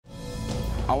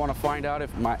I want to find out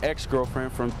if my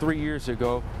ex-girlfriend from 3 years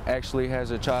ago actually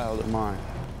has a child of mine.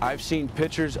 I've seen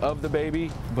pictures of the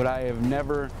baby, but I have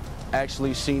never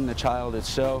actually seen the child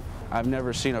itself. I've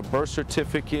never seen a birth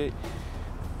certificate,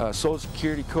 a social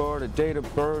security card, a date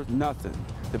of birth, nothing.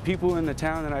 The people in the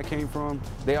town that I came from,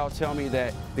 they all tell me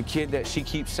that the kid that she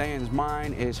keeps saying is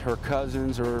mine is her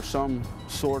cousins or some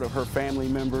sort of her family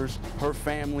members. Her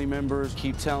family members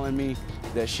keep telling me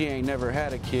that she ain't never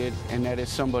had a kid and that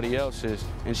it's somebody else's,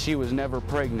 and she was never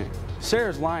pregnant.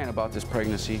 Sarah's lying about this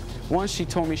pregnancy. Once she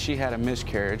told me she had a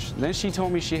miscarriage, then she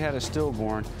told me she had a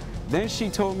stillborn, then she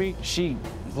told me she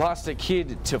lost a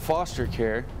kid to foster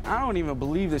care. I don't even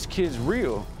believe this kid's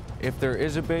real. If there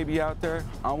is a baby out there,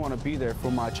 I want to be there for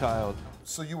my child.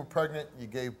 So you were pregnant, you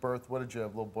gave birth. What did you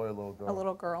have, little boy or little girl? A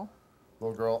little girl.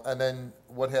 Little girl. And then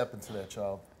what happened to that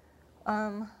child?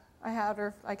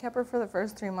 I kept her for the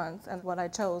first 3 months, and what I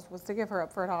chose was to give her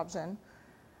up for adoption.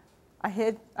 I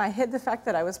hid the fact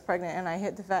that I was pregnant, and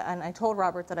I told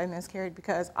Robert that I miscarried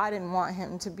because I didn't want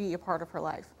him to be a part of her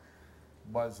life.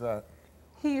 Why is that?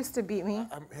 He used to beat me.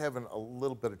 I'm having a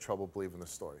little bit of trouble believing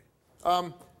this story.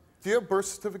 Do you have a birth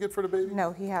certificate for the baby?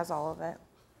 No, he has all of it.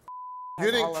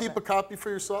 You didn't keep a copy for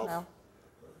yourself? No.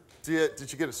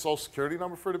 Did you get a social security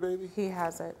number for the baby? He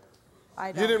has it.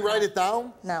 I don't. You didn't write it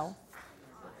down? No.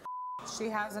 She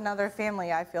has another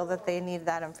family. I feel that they need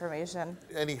that information.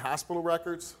 Any hospital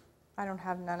records? I don't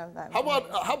have none of that. How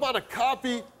about a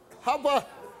copy? How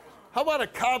about a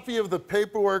copy of the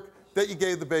paperwork that you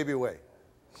gave the baby away?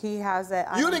 He has it.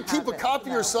 You didn't keep a copy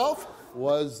no. yourself?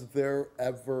 Was there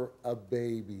ever a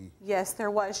baby? Yes,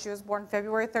 there was. She was born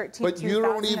February 13th, But you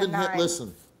don't even hit,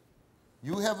 listen.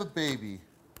 You have a baby,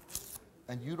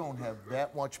 and you don't have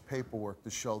that much paperwork to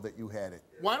show that you had it.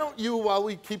 Why don't you, while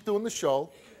we keep doing the show,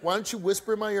 why don't you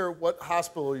whisper in my ear what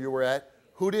hospital you were at,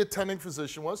 who the attending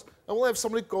physician was, and we'll have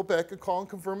somebody go back and call and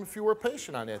confirm if you were a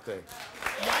patient on that day.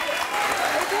 It's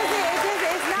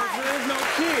not. There is no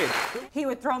kid. He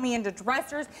would throw me into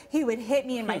dressers. He would hit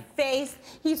me in my face.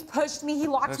 He's pushed me. He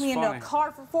locked me into a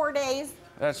car for 4 days.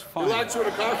 That's funny. He locked you in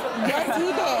a car? Yes, he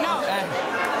did.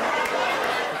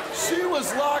 No. She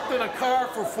was locked in a car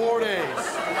for 4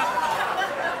 days.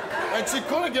 And she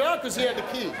couldn't get out because he had the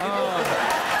key.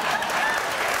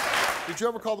 Did you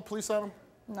ever call the police on him?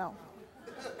 No.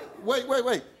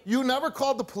 Wait. You never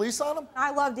called the police on him?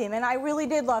 I loved him, and I really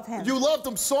did love him. You loved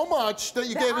him so much that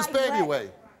you gave his baby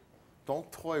away. Don't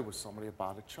toy with somebody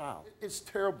about a child. It's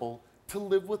terrible to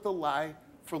live with a lie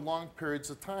for long periods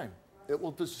of time. It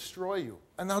will destroy you.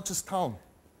 And now just tell him,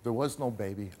 there was no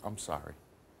baby, I'm sorry.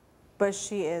 But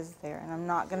she is there, and I'm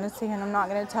not going to see her, and I'm not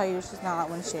going to tell you she's not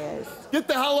when she is. Get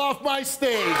the hell off my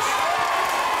stage!